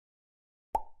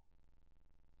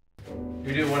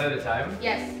You do one at a time?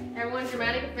 Yes. Everyone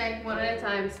dramatic effect, one at a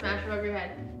time. Smash above your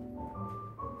head.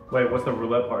 Wait, what's the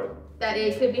roulette part? That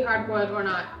it could be hard boiled or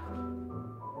not.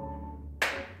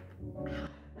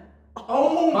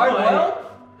 Oh, hard boiled?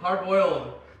 Hard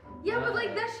boiled. Yeah, but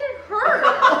like that shit hurt.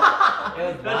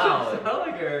 It was loud. That sound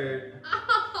like hurt.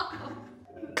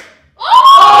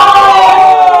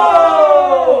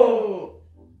 Oh!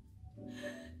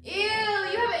 Ew,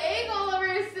 you have egg all over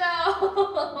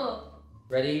yourself.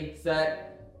 Ready, set.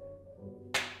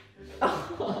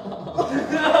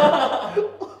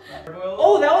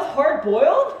 Oh, that was hard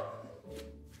boiled?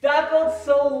 That felt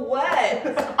so wet.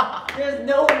 There's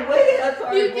no way that's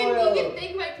hard boiled. You can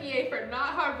thank my PA for not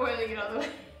hard boiling it all the way.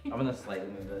 I'm gonna slightly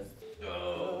move this.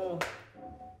 Oh.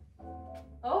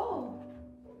 Oh.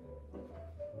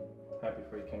 Happy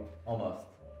for you, King. Almost.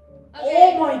 Okay.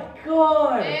 Oh my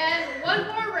god! And one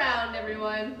more round,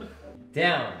 everyone.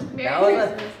 Damn. Merry that was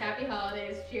Christmas, happy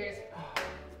holidays, cheers.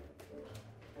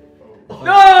 No!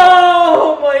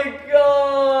 Oh my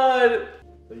god!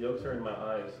 The yolks are in my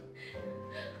eyes.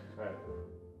 Alright.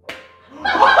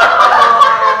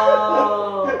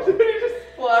 Oh! He just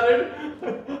splattered.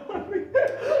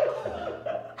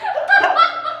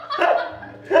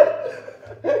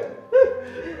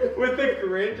 With the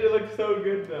Grinch, it looks so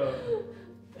good though.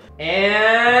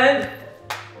 And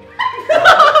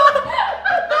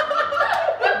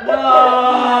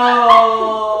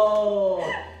no!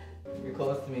 You're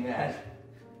close to me, Nat.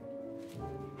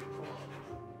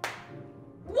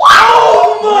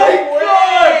 Oh my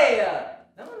god!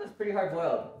 That one was pretty hard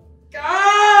boiled. Ow!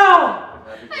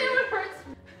 I know it hurts.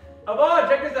 Yvonne,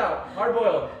 check this out. Hard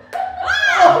boiled.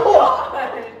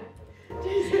 Oh!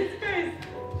 Jesus Christ.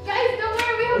 Guys, don't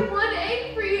worry, we have one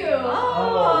egg for you.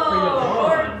 Oh, for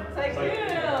Yvonne.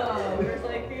 Sykkuno. We're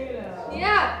Sykkuno.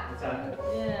 Yeah.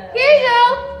 Yeah. Here you go.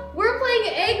 We're playing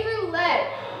egg roulette.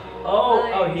 Oh,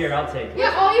 Nice. oh, here, I'll take it.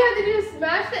 Yeah, all you have to do is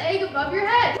smash the egg above your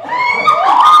head.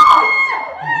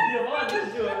 Yvonne,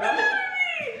 just do it, right?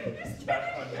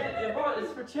 Yvonne,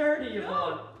 it's for charity,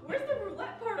 Yvonne. Where's the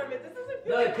roulette part of it? This doesn't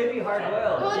feel No, it could be hard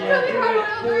boiled. Well, it Yeah, could be do hard it,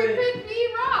 boiled do or it it. could be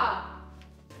raw.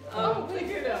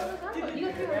 Sykkuno. You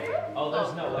got to right? Oh,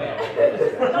 there's no way.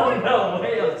 Oh, no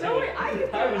way. I'll do No way, it. I can do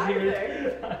I was it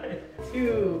here.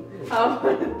 Two. How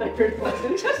about the third one?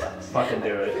 Fucking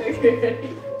do it. Okay.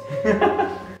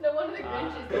 No wonder the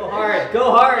Grinch is Go hard. Go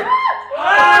hard. Oh!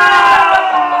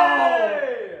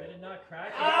 Did it not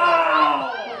crack?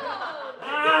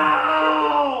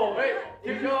 Ow! Wait,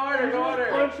 go harder, go harder.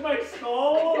 Punch my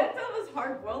skull! I can't tell if it's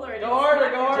hard boiled or it Go is harder,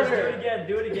 smacked. go harder. Just do it again.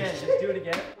 Do it again. Just do it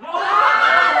again.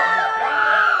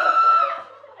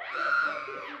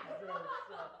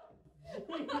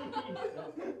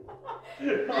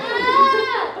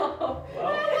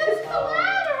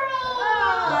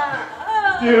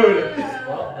 Dude!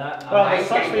 Well, Well, it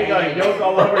sucks that you got a yolk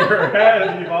all over your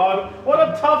head, Yvonne. What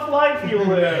a tough life you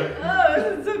live! Oh,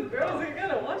 this is so gross. I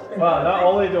gotta wash it. Wow, not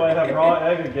only do I have raw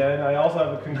egg again, I also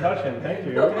have a concussion. Thank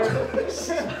you.